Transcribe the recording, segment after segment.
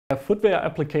Footwear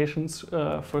applications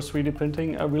for 3D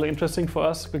printing are really interesting for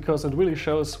us because it really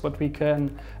shows what we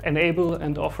can enable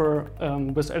and offer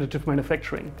with additive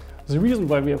manufacturing. The reason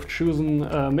why we have chosen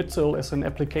midsole as an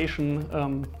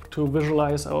application to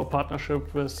visualize our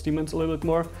partnership with Siemens a little bit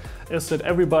more is that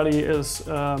everybody is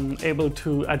able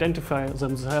to identify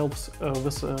themselves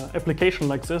with an application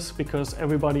like this, because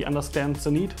everybody understands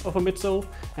the need of a midsole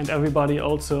and everybody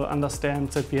also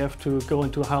understands that we have to go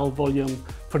into high volume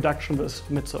production with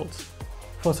midsoles.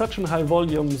 For such a high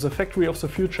volume, the factory of the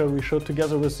future we showed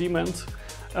together with Siemens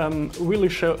really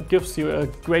gives you a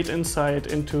great insight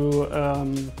into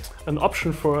an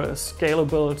option for a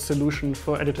scalable solution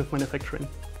for additive manufacturing.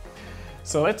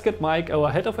 So let's get Mike,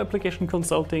 our head of application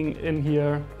consulting, in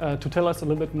here to tell us a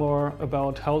little bit more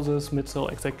about how this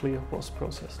midsole exactly was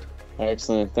processed.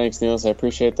 Excellent. Thanks, Nils. I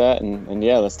appreciate that. And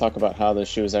yeah, let's talk about how the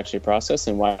shoe is actually processed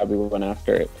and why we went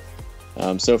after it.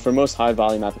 So for most high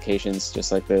volume applications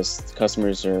just like this,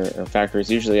 customers or factories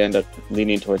usually end up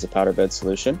leaning towards a powder bed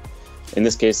solution. In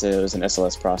this case, it was an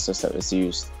SLS process that was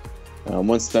used.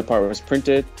 Once that part was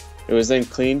printed, it was then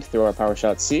cleaned through our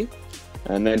PowerShot C.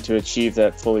 And then to achieve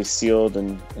that fully sealed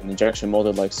and injection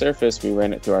molded like surface, we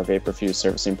ran it through our VaporFuse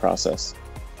surfacing process.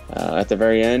 At the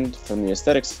very end, from the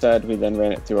aesthetics side, we then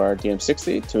ran it through our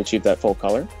DM60 to achieve that full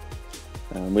color.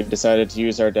 We decided to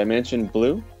use our DyeMansion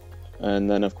blue, and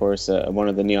then of course one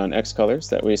of the Neon X colors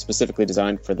that we specifically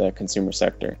designed for the consumer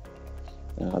sector.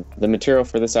 The material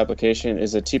for this application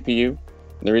is a TPU.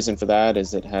 And the reason for that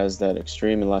is it has that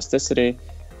extreme elasticity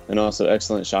and also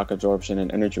excellent shock absorption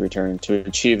and energy return to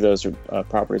achieve those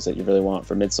properties that you really want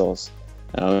for midsoles.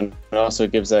 It also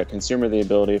gives that consumer the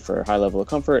ability for a high level of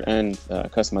comfort and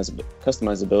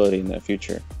customizability in the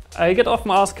future. I get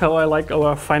often asked how I like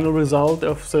our final result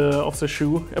of the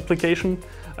shoe application.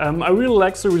 I really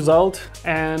like the result,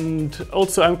 and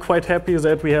also I'm quite happy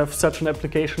that we have such an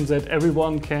application that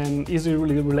everyone can easily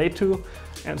relate to,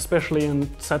 and especially in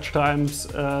such times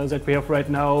that we have right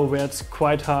now, where it's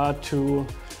quite hard to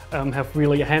have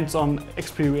really hands-on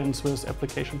experience with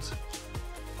applications.